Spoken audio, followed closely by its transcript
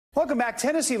Welcome back.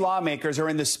 Tennessee lawmakers are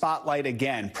in the spotlight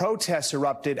again. Protests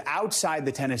erupted outside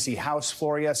the Tennessee House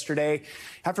floor yesterday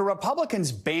after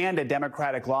Republicans banned a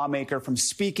Democratic lawmaker from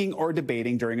speaking or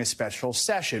debating during a special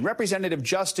session. Representative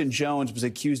Justin Jones was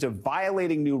accused of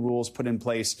violating new rules put in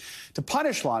place to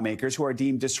punish lawmakers who are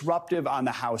deemed disruptive on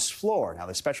the House floor. Now,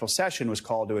 the special session was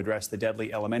called to address the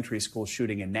deadly elementary school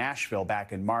shooting in Nashville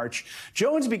back in March.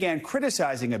 Jones began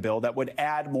criticizing a bill that would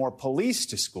add more police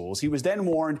to schools. He was then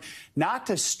warned not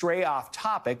to stray off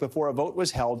topic before a vote was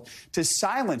held to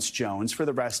silence Jones for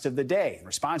the rest of the day. In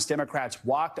response, Democrats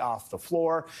walked off the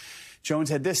floor. Jones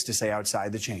had this to say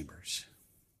outside the chambers.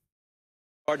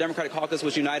 Our Democratic caucus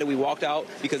was united. We walked out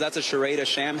because that's a charade, a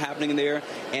sham happening there,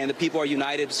 and the people are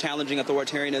united, challenging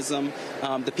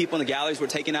authoritarianism. The people in the galleries were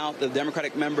taken out. The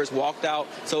Democratic members walked out.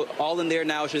 So all in there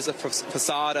now is just a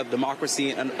facade of democracy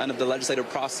and of the legislative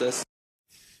process.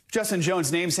 Justin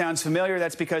Jones' name sounds familiar.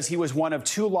 That's because he was one of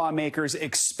two lawmakers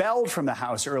expelled from the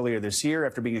House earlier this year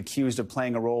after being accused of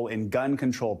playing a role in gun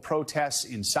control protests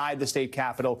inside the state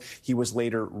capitol. He was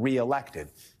later reelected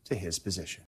to his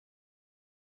position.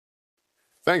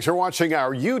 Thanks for watching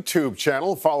our YouTube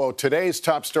channel. Follow today's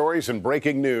top stories and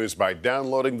breaking news by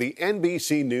downloading the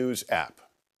NBC News app.